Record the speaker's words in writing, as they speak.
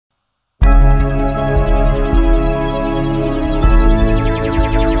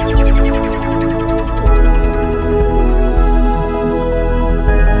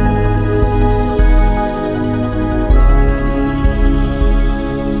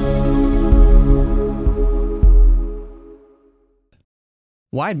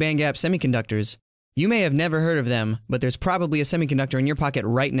Wide bandgap semiconductors. You may have never heard of them, but there's probably a semiconductor in your pocket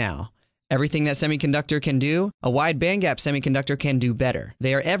right now. Everything that semiconductor can do, a wide bandgap semiconductor can do better.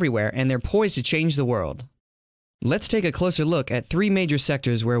 They are everywhere, and they're poised to change the world. Let's take a closer look at three major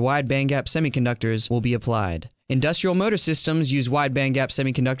sectors where wide bandgap semiconductors will be applied. Industrial motor systems use wide bandgap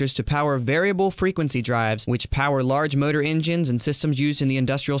semiconductors to power variable frequency drives, which power large motor engines and systems used in the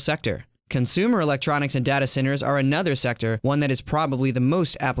industrial sector. Consumer electronics and data centers are another sector, one that is probably the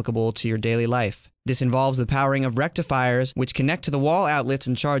most applicable to your daily life. This involves the powering of rectifiers, which connect to the wall outlets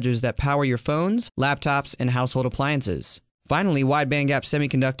and chargers that power your phones, laptops, and household appliances. Finally, wide bandgap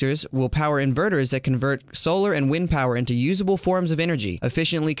semiconductors will power inverters that convert solar and wind power into usable forms of energy,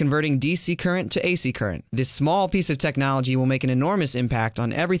 efficiently converting DC current to AC current. This small piece of technology will make an enormous impact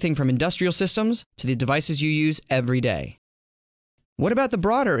on everything from industrial systems to the devices you use every day. What about the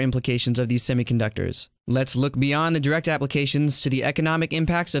broader implications of these semiconductors? Let's look beyond the direct applications to the economic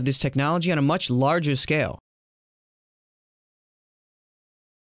impacts of this technology on a much larger scale.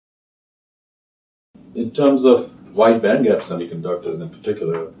 In terms of wide bandgap semiconductors in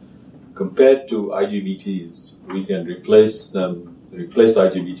particular, compared to IGBTs, we can replace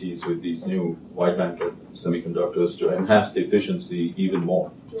IGBTs with these new wide bandgap semiconductors to enhance the efficiency even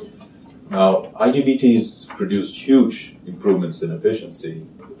more. Now, IGBTs produced huge improvements in efficiency.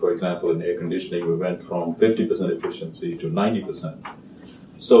 For example, in air conditioning, we went from 50% efficiency to 90%.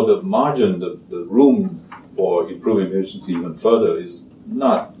 So the margin, the room for improving efficiency even further is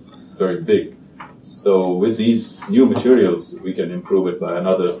not very big. So with these new materials, we can improve it by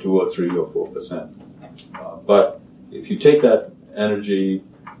another 2 or 3 or 4%. But if you take that energy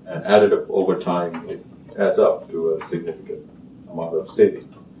and add it up over time, it adds up to a significant amount of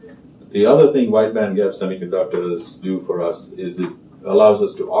savings. The other thing wide bandgap semiconductors do for us is it allows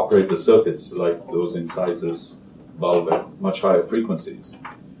us to operate the circuits like those inside this bulb at much higher frequencies.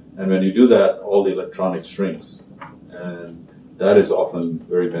 And when you do that, all the electronics shrinks. And that is often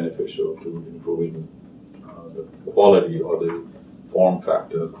very beneficial to improving the quality or the form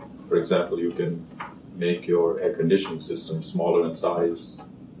factor. For example, you can make your air conditioning system smaller in size,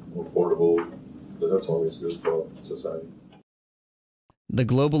 more portable. So that's always good for society. The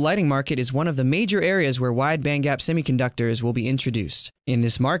global lighting market is one of the major areas where wide bandgap semiconductors will be introduced. In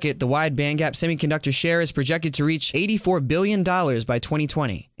this market, the wide bandgap semiconductor share is projected to reach $84 billion by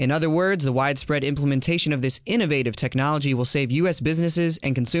 2020. In other words, the widespread implementation of this innovative technology will save U.S. businesses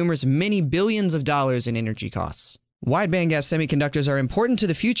and consumers many billions of dollars in energy costs. Wide bandgap semiconductors are important to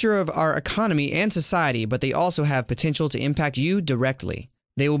the future of our economy and society, but they also have potential to impact you directly.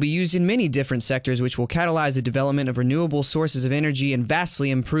 They will be used in many different sectors, which will catalyze the development of renewable sources of energy and vastly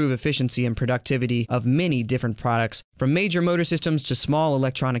improve efficiency and productivity of many different products, from major motor systems to small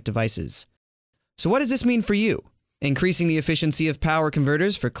electronic devices. So what does this mean for you? Increasing the efficiency of power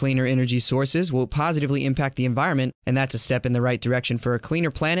converters for cleaner energy sources will positively impact the environment, and that's a step in the right direction for a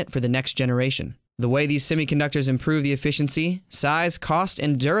cleaner planet for the next generation. The way these semiconductors improve the efficiency, size, cost,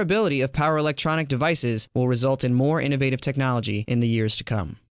 and durability of power electronic devices will result in more innovative technology in the years to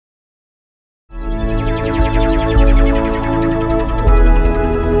come.